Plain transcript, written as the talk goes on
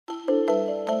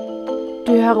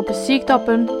Du hører på Psykt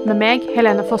Åpen med meg,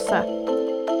 Helene Fosse.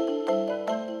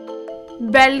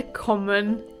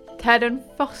 Velkommen til den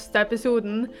første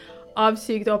episoden av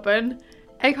Psykt Åpen.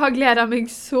 Jeg har gledet meg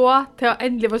så til å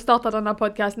endelig få starte denne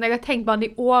podcasten. Jeg har tenkt på den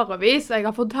i årevis, og jeg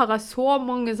har fått høre så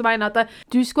mange som mener at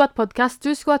du skulle hatt podcast,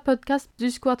 du skulle hatt podcast, du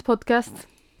skulle hatt podcast.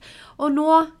 Og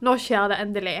nå skjer det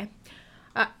endelig.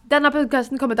 Denne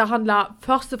podcasten kommer til å handle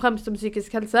først og fremst om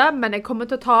psykisk helse, men jeg kommer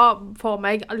til å ta for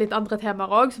meg litt andre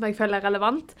temaer også, som jeg føler er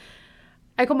relevant.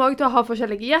 Jeg kommer også til å ha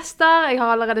forskjellige gjester. Jeg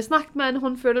har allerede snakket med en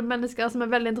håndfull mennesker som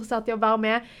er veldig interessert i å være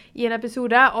med i en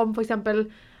episode om for eksempel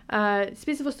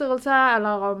spiseforstyrrelse,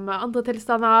 eller om andre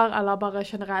tilstander, eller bare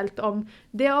generelt om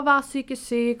det å være psykisk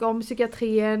syk, om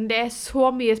psykiatrien. Det er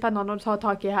så mye spennende å ta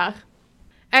tak i her.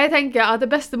 Jeg tenker at det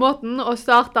beste måten å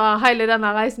starte hele denne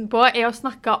reisen på er å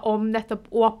snakke om nettopp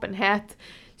åpenhet.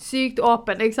 Psykt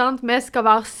åpen, ikke sant? Vi skal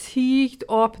være sykt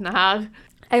åpne her.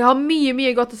 Jeg har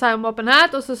mye godt å si om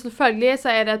åpenhet, og så selvfølgelig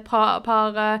så er det et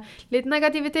par litt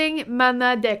negative ting, men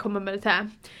det kommer vi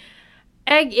til.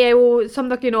 Jeg er jo,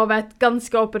 som dere nå vet,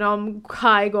 ganske åpen om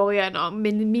hva jeg går igjennom.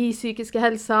 Min psykiske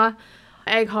helse.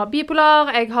 Jeg har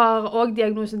bipolar, jeg har også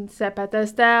diagnosen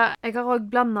PTSD. Jeg har også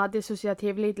blandet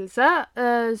dissosiativ lidelse,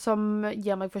 som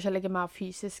gir meg forskjellige mer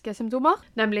fysiske symptomer.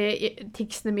 Nemlig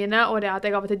ticsene mine, og det at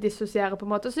jeg av og til dissosierer på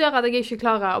en måte, så gjør at jeg ikke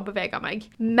klarer å bevege meg.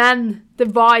 Men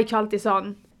det var ikke alltid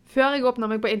sånn. Før jeg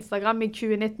åpnet meg på Instagram i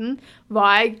 2019,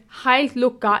 var jeg helt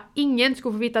lukket. Ingen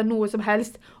skulle få vite noe som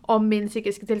helst om min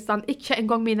psykiske tilstand. Ikke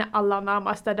engang mine aller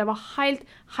nærmeste. Det var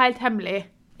helt hemmelig.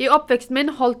 I oppveksten min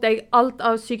holdt jeg alt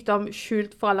av sykdom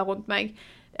skjult for alle rundt meg.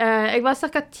 Jeg var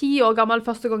ca. 10 år gammel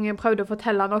første gang jeg prøvde å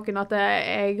fortelle noen at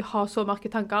jeg har så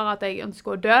mørke tanker at jeg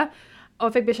ønsker å dø.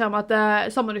 Og fikk beskjed om at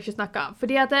så må du ikke snakke.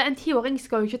 Fordi at en 10-åring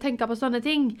skal jo ikke tenke på sånne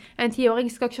ting. En 10-åring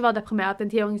skal ikke være deprimert,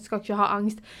 en 10-åring skal ikke ha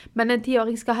angst. Men en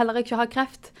 10-åring skal heller ikke ha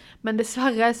kreft. Men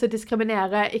dessverre så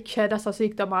diskriminerer ikke disse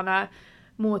sykdommene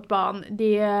mot barn.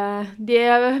 De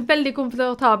er veldig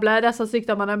komfortable, disse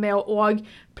sykdommene, med å også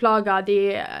plage de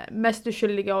mest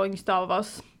uskyldige og yngste av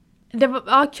oss. Det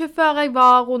var ikke før jeg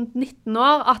var rundt 19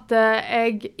 år at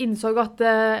jeg innså at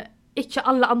ikke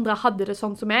alle andre hadde det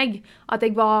sånn som meg. At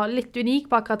jeg var litt unik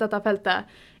på akkurat dette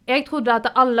feltet. Jeg trodde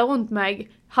at alle rundt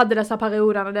meg hadde disse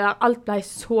periodene der alt ble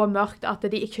så mørkt at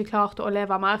de ikke klarte å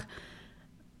leve mer.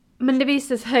 Men det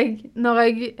viste seg, når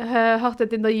jeg hørte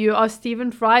et intervju av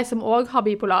Stephen Fry, som også har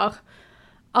bipolar,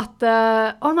 at,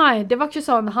 nei, det var ikke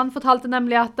sånn. Han fortalte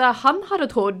nemlig at han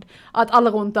hadde trodd at alle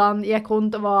rundt han gikk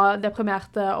rundt og var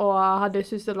deprimerte og hadde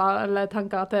suicidale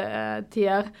tanker til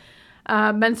tider.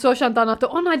 Men så skjønte han at,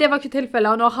 nei, det var ikke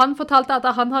tilfellet. Og når han fortalte at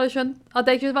han hadde skjønt at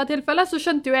det ikke var tilfellet, så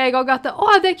skjønte jo jeg også at,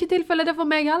 det er ikke tilfellet, det er for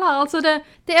meg heller. Altså,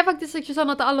 det er faktisk ikke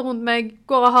sånn at alle rundt meg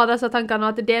går og har disse tankene,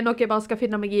 at det er noe jeg bare skal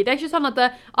finne meg i. Det er ikke sånn at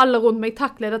alle rundt meg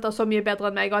takler dette så mye bedre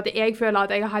enn meg, og at jeg føler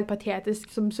at jeg er helt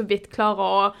patetisk, som så vidt klarer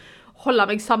å holde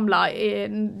meg samlet i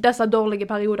disse dårlige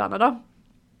periodene da.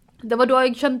 Det var da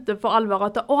jeg skjønte for alvor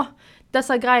at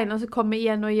disse greiene som kommer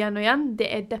igjen og igjen og igjen, det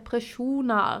er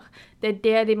depresjoner. Det er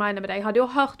det de mener med det. Jeg hadde jo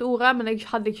hørt ordet, men jeg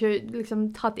hadde ikke liksom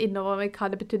tatt inn over meg hva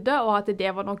det betydde, og at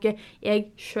det var noe jeg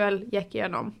selv gikk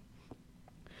gjennom.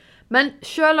 Men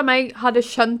selv om jeg hadde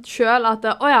skjønt selv at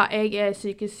jeg er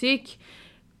psykisk syk,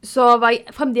 så var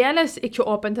jeg fremdeles ikke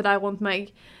åpen til deg rundt meg.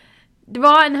 Det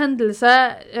var en hendelse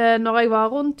når jeg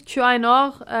var rundt 21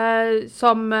 år,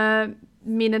 som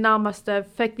mine nærmeste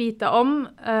fikk vite om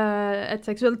et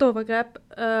seksuelt overgrep.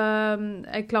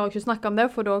 Jeg klarer ikke å snakke om det,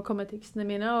 for da kommer ticsene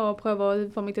mine og prøver å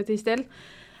få meg til å tie stille.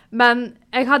 Men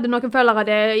jeg hadde noen følere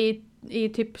av det i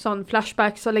typ sånn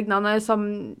flashbacks og lignende som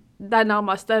de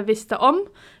nærmeste visste om,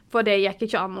 for det gikk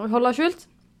ikke an å holde skjult.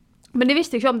 Men de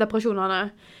visste ikke om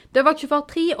depresjonene. Det var ikke for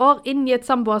 3 år inn i et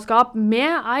samboerskap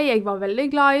med jeg var veldig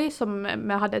glad i, som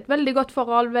vi hadde et veldig godt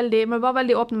forhold, vi var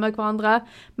veldig åpne med hverandre,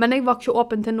 men jeg var ikke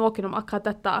åpen til noen om akkurat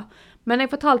dette. Men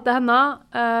jeg fortalte henne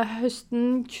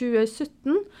høsten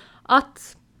 2017 at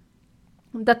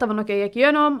dette var noe jeg gikk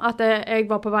gjennom, at jeg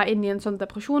var på vei inn i en sånn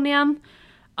depresjon igjen,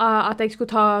 at jeg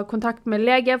skulle ta kontakt med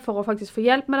lege for å faktisk få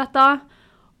hjelp med dette.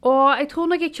 Og jeg tror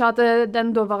nok ikke at den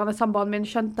daværende samboeren min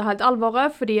skjønte helt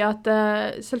alvoret, fordi at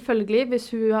selvfølgelig, hvis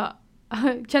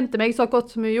hun kjente meg så godt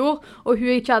som hun gjorde, og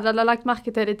hun ikke hadde lagt merke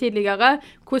til det tidligere,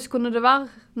 hvordan kunne det være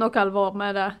noe alvor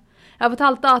med det? Jeg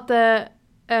fortalte at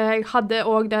jeg hadde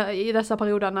også i disse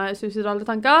periodene suicidale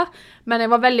tanker, men jeg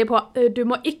var veldig på, du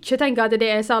må ikke tenke at det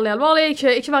er særlig alvorlig,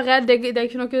 ikke være redd, det er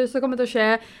ikke noe som kommer til å skje.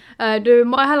 Du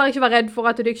må heller ikke være redd for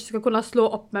at du ikke skal kunne slå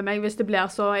opp med meg hvis det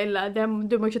blir så ille.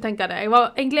 Du må ikke tenke det. Jeg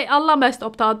var egentlig aller mest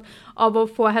opptatt av å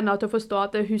få henne til å forstå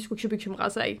at hun skulle ikke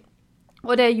bekymre seg.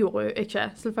 Og det gjorde hun ikke,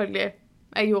 selvfølgelig.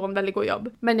 Jeg gjorde en veldig god jobb.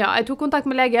 Men ja, jeg tok kontakt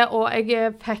med lege, og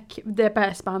jeg fikk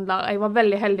DPS-behandler. Jeg var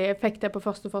veldig heldig, jeg fikk det på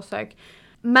første forsøk.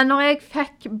 Men når jeg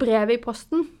fikk brevet i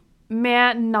posten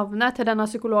med navnet til denne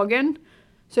psykologen,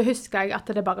 så husker jeg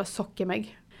at det bare sokker meg.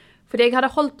 Fordi jeg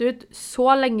hadde holdt ut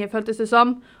så lenge, føltes det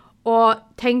som, og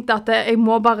tenkte at jeg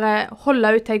må bare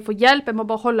holde ut til jeg får hjelp, jeg må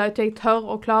bare holde ut til jeg tør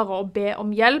og klarer å be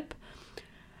om hjelp.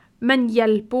 Men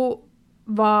hjelpen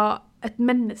var et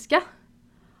menneske.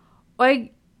 Og jeg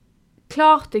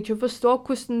klarte ikke å forstå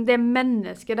hvordan det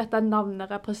mennesket dette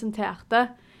navnet representerte,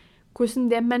 hvordan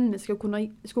det mennesket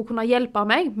skulle kunne hjelpe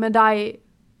meg med de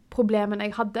problemene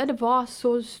jeg hadde. Det var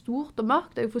så stort og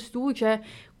mørkt, og jeg forstod ikke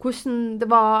hvordan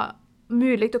det var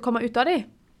mulig å komme ut av det.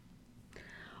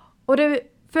 Og det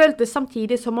føltes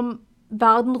samtidig som om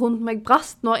verden rundt meg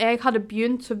brast når jeg hadde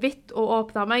begynt så vidt å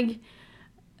åpne meg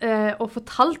og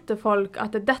fortalte folk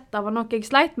at dette var noe jeg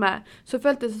sleit med. Så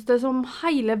føltes det som om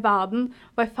hele verden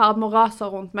var i ferd med å rase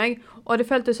rundt meg, og det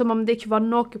føltes som om det ikke var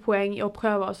noe poeng i å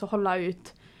prøve å holde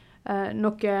ut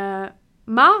noe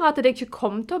mer, at det ikke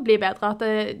kom til å bli bedre, at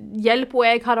hjelpen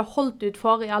jeg hadde holdt ut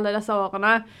for i alle disse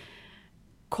årene,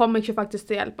 kom ikke faktisk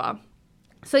til å hjelpe.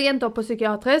 Så jeg endte opp på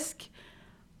psykiatrisk,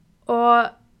 og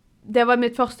det var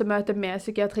mitt første møte med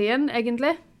psykiatrien,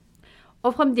 egentlig.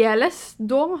 Og fremdeles,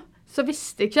 da, så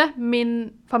visste ikke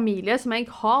min familie, som jeg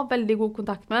har veldig god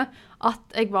kontakt med,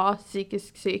 at jeg var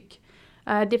psykisk syk.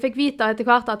 De fikk vite etter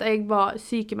hvert at jeg var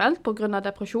sykemeldt på grunn av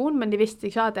depresjon, men de visste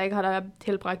ikke at jeg hadde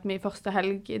tilbrakt min første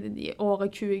helg i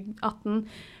året 2018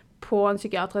 på en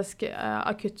psykiatrisk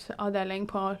akuttavdeling,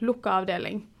 på lukket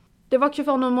avdeling. Det var ikke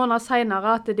for noen måneder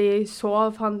senere at de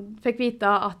fikk vite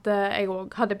at jeg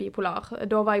også hadde bipolar.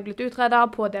 Da var jeg blitt utredet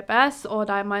på DPS, og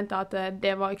de mente at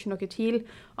det var ikke noe tvil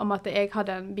om at jeg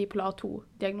hadde en bipolar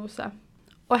 2-diagnose.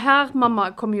 Og her,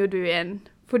 mamma, kom jo du inn,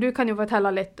 for du kan jo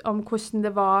fortelle litt om hvordan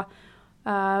det var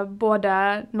både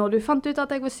når du fant ut at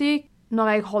jeg var syk, når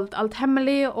jeg holdt alt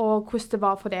hemmelig, og hvordan det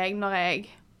var for deg når jeg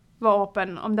var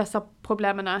åpen om disse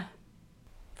problemene.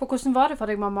 For hvordan var det for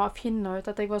deg, mamma, å finne ut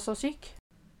at jeg var så syk?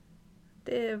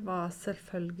 Det var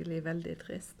selvfølgelig veldig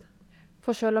trist.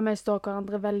 For selv om jeg står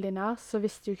hverandre veldig nær, så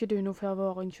visste jo ikke du noe før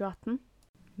våren 2018.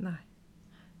 Nei.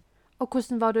 Og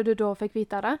hvordan var det du da fikk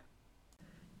vite det?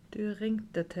 Du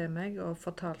ringte til meg og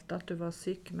fortalte at du var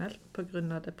sykemeldt på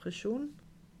grunn av depresjon.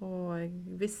 Og jeg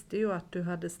visste jo at du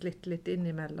hadde slitt litt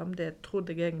innimellom. Det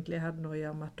trodde jeg egentlig hadde noe å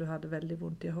gjøre med at du hadde veldig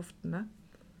vondt i hoftene.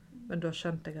 Men da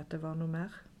skjønte jeg at det var noe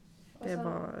mer. Det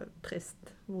var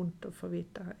trist, vondt å få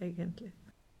vite, egentlig.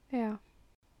 Ja.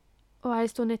 Og en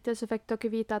stund etter så fikk dere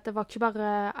vite at det var ikke bare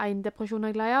en depresjon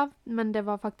jeg lei av, men det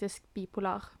var faktisk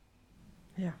bipolar.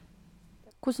 Ja.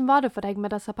 Hvordan var det for deg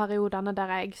med disse periodene der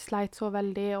jeg sleit så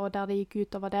veldig, og der det gikk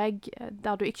ut over deg,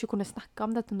 der du ikke kunne snakke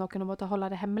om det til noen og måtte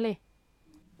holde det hemmelig?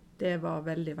 Det var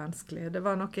veldig vanskelig. Det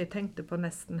var noe jeg tenkte på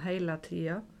nesten hele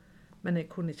tiden, men jeg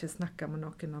kunne ikke snakke med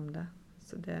noen om det.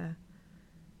 Så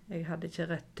jeg hadde ikke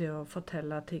rett til å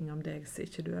fortelle ting om deg som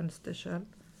ikke du ønsket selv.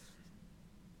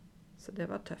 Så det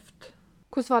var tøft.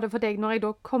 Hvordan var det for deg når jeg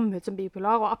da kom ut som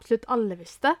bipolar, og absolutt alle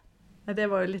visste? Det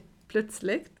var jo litt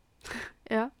plutselig.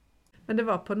 Ja. Men det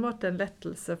var på en måte en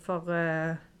lettelse, for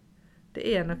det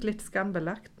er nok litt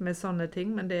skambelagt med sånne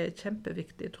ting, men det er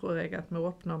kjempeviktig, tror jeg, at vi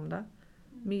åpner om det.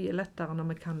 Mye lettere når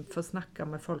vi kan få snakke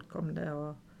med folk om det,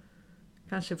 og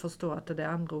kanskje forstå at det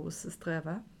er andre hos som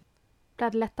strever. Ble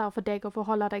det lettere for deg å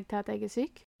forholde deg til at jeg er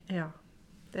syk? Ja,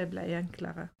 det ble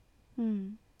enklere.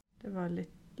 Det var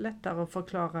litt lettere å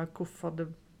forklare hvorfor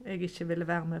jeg ikke ville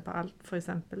være med på alt, for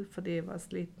eksempel, fordi jeg var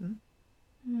sliten.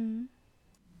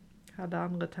 Hadde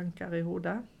andre tanker i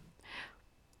hodet.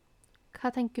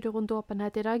 Hva tenker du rundt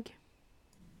åpenhet i dag?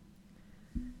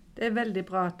 Det er veldig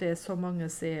bra at det er så mange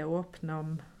som er åpne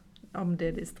om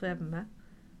det de strever med.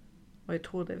 Og jeg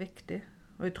tror det er viktig.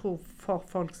 Og jeg tror for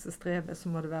folk som strever, så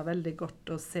må det være veldig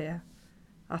godt å se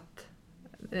at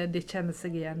de kjenner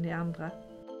seg igjen i andre.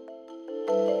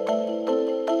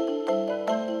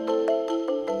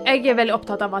 Jeg er veldig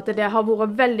opptatt av at det har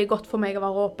vært veldig godt for meg å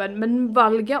være åpen, men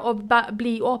valget å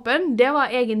bli åpen, det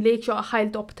var egentlig ikke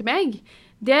helt opp til meg.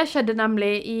 Det skjedde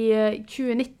nemlig i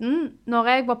 2019, når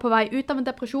jeg var på vei ut av en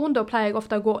depresjon. Da pleier jeg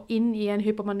ofte å gå inn i en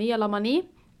hypomani eller mani,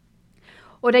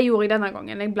 og det gjorde jeg denne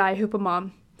gangen. Jeg ble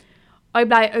hypoman. Og jeg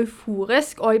ble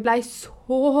euforisk, og jeg ble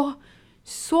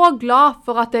så glad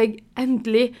for at jeg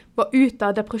endelig var ute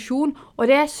av depresjon,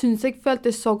 og det synes jeg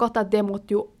føltes så godt at det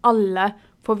måtte jo alle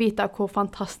få vite hvor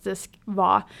fantastisk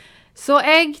var. Så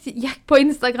jeg gikk på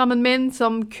Instagrammen min,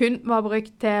 som kun var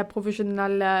brukt til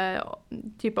profesjonelle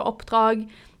type oppdrag.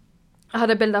 Jeg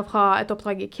hadde bilder fra et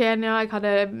oppdrag i Kenya, jeg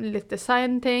hadde litt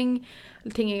designting,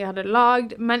 ting jeg hadde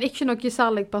lagd, men ikke noe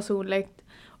særlig personlig.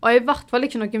 og i hvert fall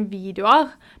ikke noen videoer.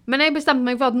 Men jeg bestemte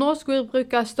meg for at nå skulle jeg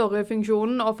bruke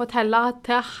story-funksjonen og fortelle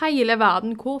til hele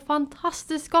verden hvor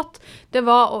fantastisk godt det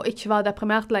var å ikke være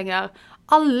deprimert lenger.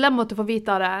 Alle måtte få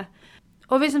vite det.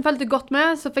 Og hvis en følte godt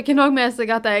med, så fikk jeg nok med seg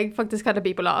at jeg faktisk hadde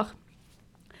bipolar.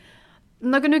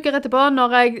 Noen uker etterpå,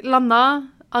 når jeg landet,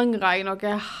 angret jeg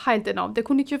noe helt enormt. Jeg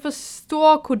kunne ikke forstå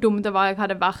hvor dum det var jeg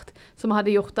hadde vært som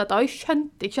hadde gjort dette. Og jeg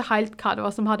skjønte ikke helt hva det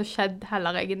var som hadde skjedd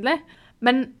heller egentlig.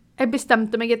 Men jeg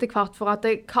bestemte meg etter hvert for at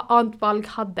hva annet valg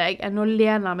hadde jeg enn å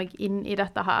lene meg inn i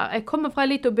dette her. Jeg kommer fra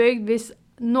en liten bygd. Hvis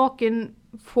noen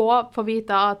får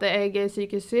vite at jeg er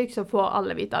psykisk syk, så får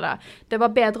alle vite det. Det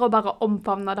var bedre å bare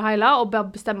omfavne det hele og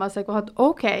bare bestemme seg for at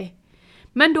ok,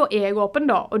 men da er jeg åpen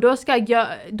da, og da skal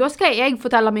jeg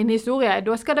fortelle min historie.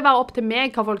 Da skal det være opp til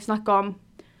meg hva folk snakker om.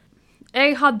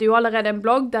 Jeg hadde jo allerede en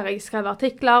blogg der jeg skrev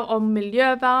artikler om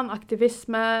miljøvern,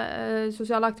 aktivisme,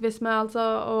 sosial aktivisme, altså,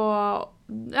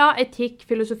 og ja, etikk,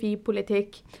 filosofi,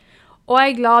 politikk. Og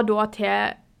jeg la da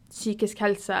til psykisk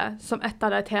helse som et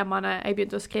av de temaene jeg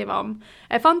begynte å skrive om.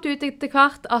 Jeg fant ut etter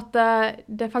hvert at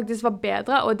det faktisk var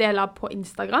bedre å dele på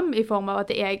Instagram i form av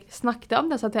at jeg snakket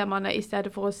om disse temaene i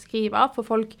stedet for å skrive, for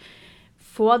folk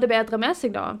får det bedre med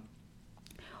seg da.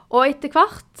 Og etter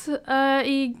hvert,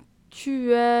 i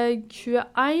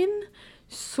 2021,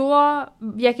 så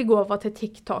gikk jeg over til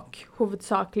TikTok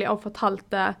hovedsakelig og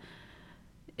fortalte,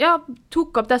 ja,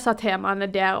 tok opp disse temaene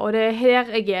der, og det er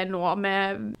her jeg er nå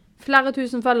med flere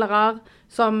tusen følgere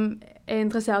som er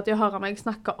interessert i å høre meg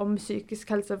snakke om psykisk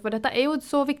helse, for dette er jo et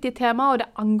så viktig tema, og det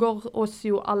angår oss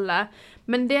jo alle.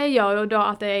 Men det gjør jo da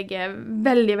at jeg er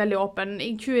veldig, veldig åpen.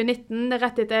 I 2019,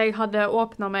 rett etter jeg hadde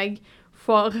åpnet meg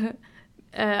for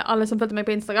alle som følte meg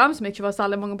på Instagram, som ikke var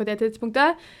særlig mange på det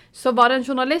tidspunktet, så var det en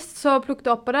journalist som plukket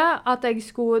opp på det, at jeg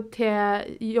skulle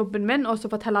til jobben min og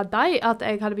så fortelle deg at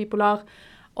jeg hadde bipolar.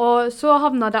 Og så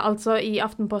havnet det altså i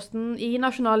Aftenposten, i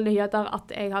nasjonale nyheter,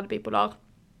 at jeg hadde bipolar.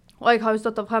 Og jeg har jo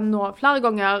stått frem nå flere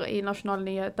ganger i nasjonale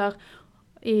nyheter,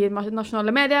 i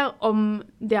nasjonale medier, om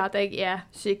det at jeg er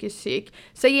psykisk syk.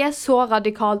 Så jeg er så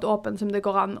radikalt åpen som det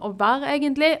går an å være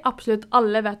egentlig. Absolutt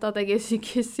alle vet at jeg er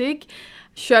psykisk syk,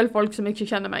 selv folk som ikke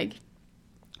kjenner meg.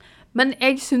 Men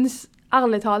jeg synes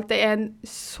ærlig talt det er en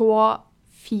så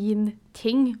fin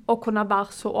ting å kunne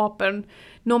være så åpen.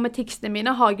 Nå med ticsene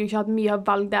mine har jeg jo ikke hatt mye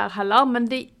valg der heller, men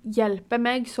det hjelper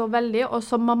meg så veldig, og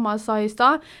som mamma sa i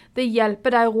sted, det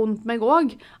hjelper deg rundt meg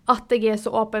også at jeg er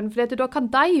så åpen, for da kan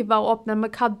de være åpne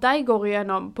med hva de går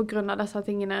igjennom på grunn av disse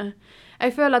tingene.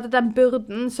 Jeg føler at den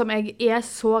byrden som jeg er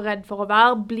så redd for å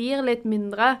være, blir litt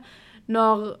mindre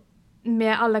når vi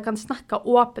alle kan snakke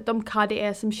åpent om hva det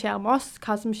er som skjer med oss,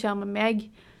 hva som skjer med meg,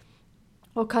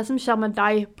 og hva som skjer med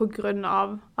deg på grunn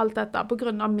av alt dette, på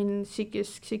grunn av min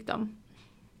psykisk sykdom.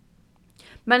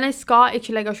 Men jeg skal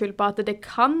ikke legge skyld på at det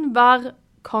kan være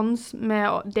kons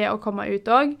med det å komme ut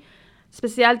også.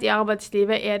 Spesielt i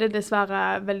arbeidslivet er det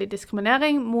dessverre veldig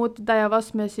diskriminering mot de av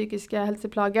oss med psykiske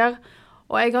helseplager.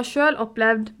 Og jeg har selv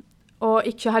opplevd å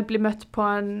ikke helt bli møtt på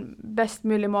en best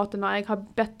mulig måte når jeg har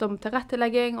bedt om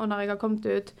tilrettelegging, og når jeg har kommet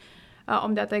ut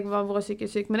om det at jeg var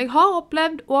psykisk syk. Men jeg har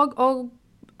opplevd å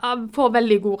få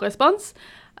veldig god respons.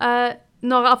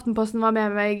 Når Aftenposten var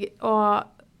med meg og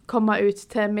komme ut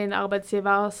til min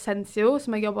arbeidsgiver Sensio,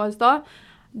 som jeg jobber hos da.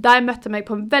 De møtte meg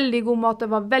på en veldig god måte,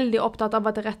 var veldig opptatt av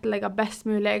å tilrettelegge best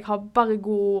mulig. Jeg har bare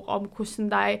gode ord om hvordan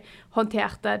de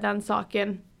håndterte den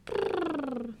saken.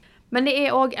 Men det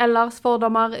er også ellers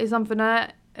fordommer i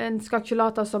samfunnet. En skal ikke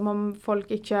late som om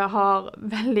folk ikke har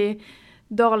veldig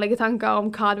dårlige tanker om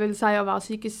hva det vil si å være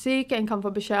psykisk syk. En kan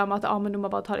få beskjed om at men du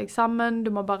må bare ta deg sammen,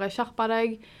 du må bare skjerpe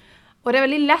deg. Og det er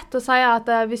veldig lett å si at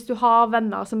hvis du har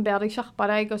venner som ber deg skjerpe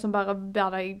deg, og som bare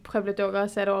ber deg prøve litt yoga,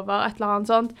 se det over, et eller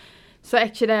annet sånt, så er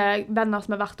ikke det venner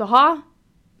som er verdt å ha.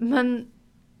 Men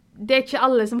det er ikke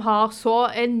alle som har så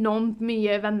enormt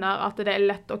mye venner at det er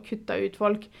lett å kutte ut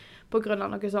folk på grunn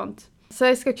av noe sånt. Så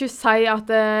jeg skal ikke si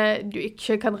at du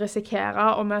ikke kan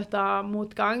risikere å møte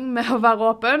motgang med å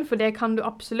være åpen, for det kan du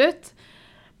absolutt.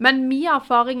 Men min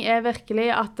erfaring er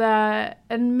virkelig at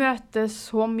en møter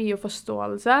så mye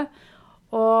forståelse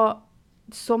og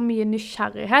så mye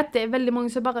nysgjerrighet. Det er veldig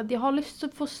mange som bare de har lyst til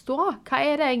å forstå. Hva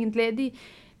er det egentlig?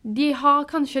 De har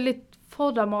kanskje litt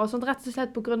fordommer og sånt, rett og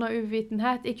slett på grunn av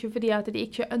uvitenhet. Ikke fordi at de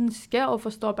ikke ønsker å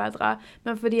forstå bedre,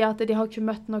 men fordi at de har ikke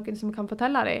møtt noen som kan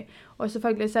fortelle dem. Og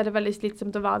selvfølgelig så er det veldig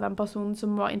slitsomt å være den personen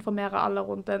som må informere alle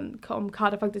rundt en om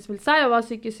hva det faktisk vil si å være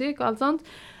psykisk syk og alt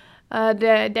sånt.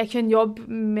 Det er ikke en jobb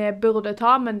vi burde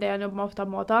ta, men det er en jobb vi ofte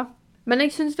må ta. Men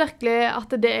jeg synes virkelig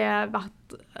at det er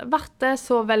verdt det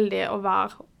så veldig å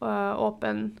være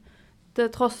åpen,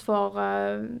 til tross for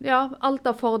alt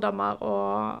av fordommer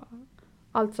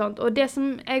alt sånt. Og det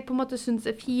som jeg på en måte synes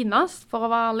finest, for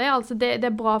å være ærlig, altså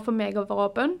det bra for meg å være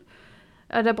åpen.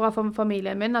 Det bra for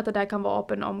familien min at de kan være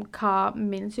åpen om hva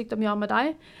min sykdom gjør med deg.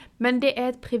 Men det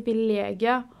et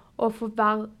privilegium å få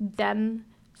være den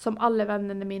som alle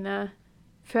vennene mine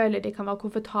føler de kan være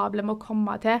komfortable med å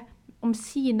komme til om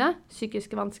sine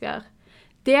psykiske vansker.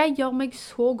 Det gjør meg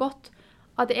så godt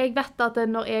at jeg vet at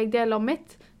når jeg deler om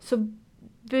mitt, så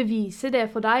beviser det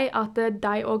for deg at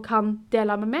de også kan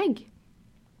dele med meg.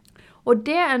 Og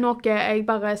det noe jeg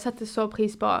bare setter så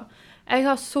pris på. Jeg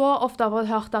har så ofte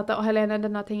hørt at Helene,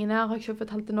 denne tingen her har jeg ikke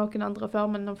fortalt til noen andre før,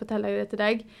 men nå forteller jeg det til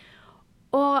deg.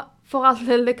 Og for alt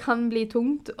det kan bli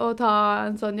tungt å ta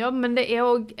en sånn jobb, men det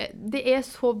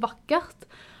så vakkert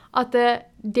at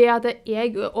det at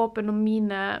jeg åpen om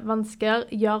mine vansker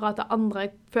gjør at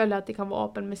andre føler at de kan være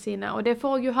åpen med sine. Og det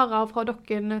får jeg jo høre fra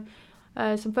dere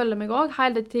som følger meg også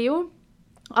hele tiden,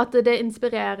 at det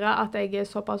inspirerer at jeg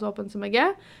såpass åpen som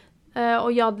jeg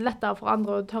og gjør det lettere for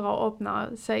andre å tørre å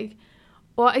åpne seg.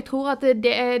 Og jeg tror at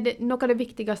det noe av det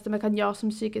viktigste vi kan gjøre som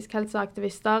psykisk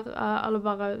helseaktivister, eller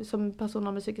bare som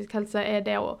personer med psykisk helse,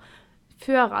 det å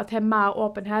føre til mer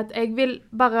åpenhet. Jeg vil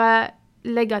bare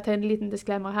legge til en liten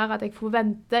disclaimer her, at jeg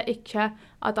forventer ikke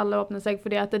at alle åpner seg,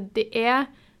 fordi at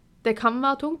det kan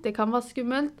være tungt, det kan være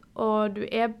skummelt, og du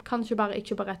kanskje bare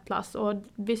ikke på rett plass. Og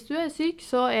hvis du syk,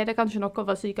 så det kanskje nok å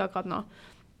være syk akkurat nå.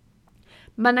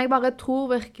 Men jeg bare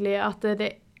tror virkelig at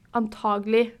det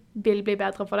antagelig vil bli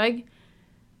bedre for deg,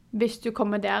 hvis du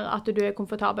kommer der at du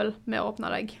komfortabel med å åpne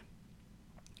deg.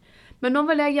 Men nå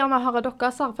vil jeg gjerne høre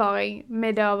deres erfaring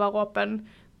med det å være åpen.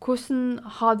 Hvordan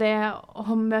har det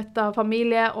å møte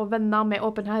familie og venner med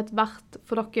åpenhet vært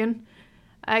for dere?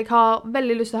 Jeg har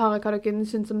veldig lyst til å høre hva dere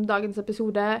synes om dagens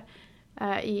episode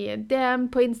i DM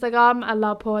på Instagram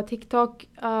eller på TikTok.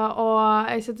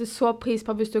 Og jeg setter så pris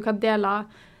på hvis du kan dele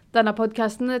denne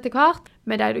podcasten etter hvert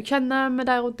med de du kjenner, med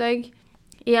de rundt deg.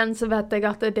 Igjen så vet jeg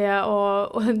at det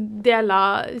å dele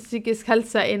psykisk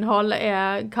helseinnhold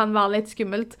kan være litt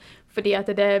skummelt, fordi at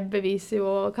det beviser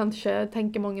jo, kanskje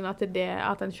tenker mange at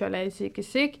en selv psykisk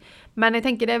syk. Men jeg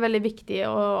tenker det veldig viktig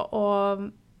å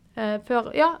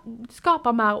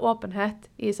skape mer åpenhet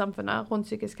i samfunnet rundt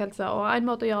psykisk helse. Og en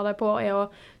måte å gjøre det på å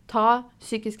ta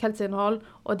psykisk helseinnhold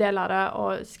og dele det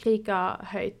og skrike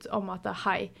høyt om at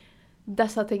hei,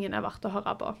 disse tingene verdt å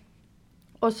høre på.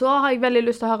 Og så har jeg veldig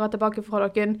lyst til å høre tilbake fra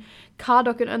dere hva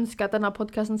dere ønsker at denne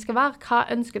podcasten skal være. Hva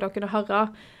ønsker dere å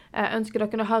høre? Ønsker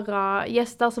dere å høre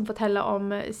gjester som forteller om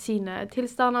sine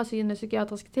tilstander, sine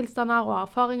psykiatriske tilstander og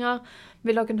erfaringer?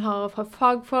 Vil dere høre fra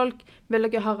fagfolk? Vil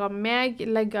dere høre meg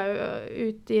legge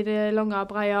ut i det lange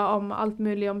breia om alt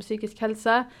mulig om psykisk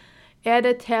helse?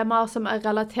 Det temaer som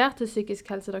relatert til psykisk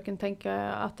helse dere tenker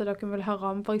at dere vil høre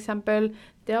om? For eksempel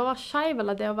det å være skeiv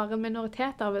eller det å være en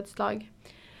minoritet av et slag.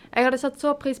 Jeg hadde satt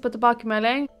så pris på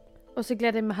tilbakemelding, og så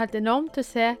gleder jeg meg helt enormt til å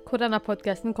se hvor denne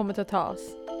podcasten kommer til å ta oss.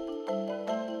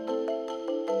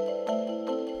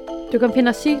 Du kan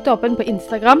finne Psykt Åpen på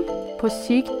Instagram, på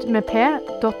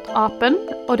psykt.åpen,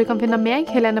 og du kan finne meg,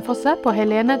 Helene Fosse, på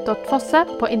helene.fosse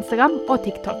på Instagram og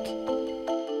TikTok.